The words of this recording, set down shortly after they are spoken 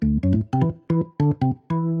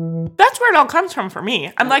it all comes from for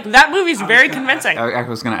me. I'm like, that movie's very convincing. I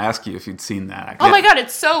was going to ask you if you'd seen that. Oh my God,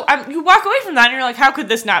 it's so... you walk away from that and you're like, how could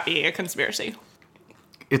this not be a conspiracy?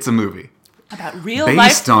 It's a movie. About real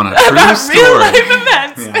Based life... on a true story. real life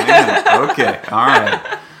events. Yeah. Okay, all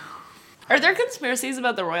right. Are there conspiracies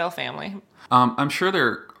about the royal family? I'm sure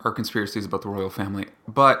there are conspiracies about the royal family,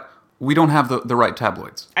 but we don't have the right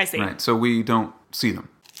tabloids. I see. Right, so we don't see them.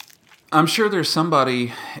 I'm sure there's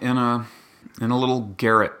somebody in a little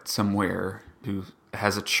garret somewhere who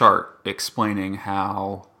has a chart explaining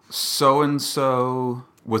how so-and-so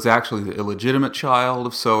was actually the illegitimate child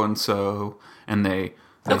of so-and-so, and they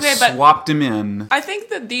swapped him in. I think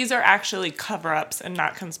that these are actually cover-ups and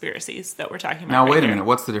not conspiracies that we're talking about. Now, wait a here. minute.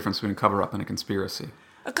 What's the difference between a cover-up and a conspiracy?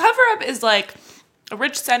 A cover-up is like a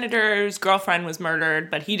rich senator's girlfriend was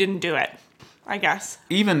murdered, but he didn't do it, I guess.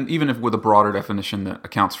 Even if with a broader definition that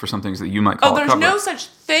accounts for some things that you might call a there's cover-up. no such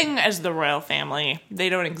thing as the royal family. They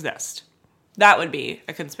don't exist. That would be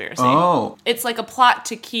a conspiracy. Oh. It's like a plot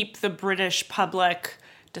to keep the British public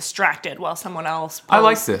distracted while someone else I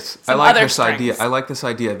like this. I like this idea. I like this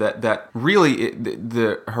idea that really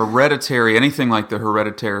the hereditary, anything like the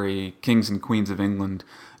hereditary kings and queens of England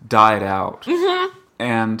died out. Mm-hmm.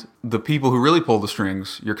 And the people who really pull the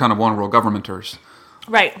strings, your kind of one world governmenters,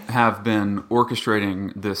 right, have been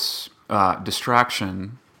orchestrating this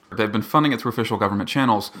distraction. They've been funding it through official government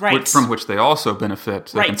channels, right, from which they also benefit.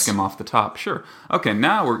 So they right, can skim off the top. Sure. Okay,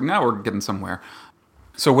 now we're getting somewhere.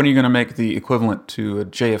 So when are you going to make the equivalent to a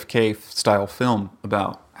JFK-style film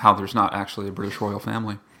about how there's not actually a British royal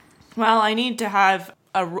family? Well, I need to have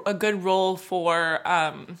a good role for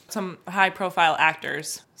some high-profile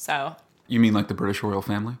actors, so... You mean like the British royal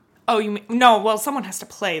family? Oh, you mean... No, well, someone has to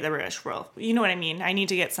play the British royal. You know what I mean? I need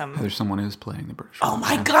to get some... There's someone who's playing the British royal family.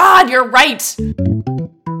 Oh my God, you're right!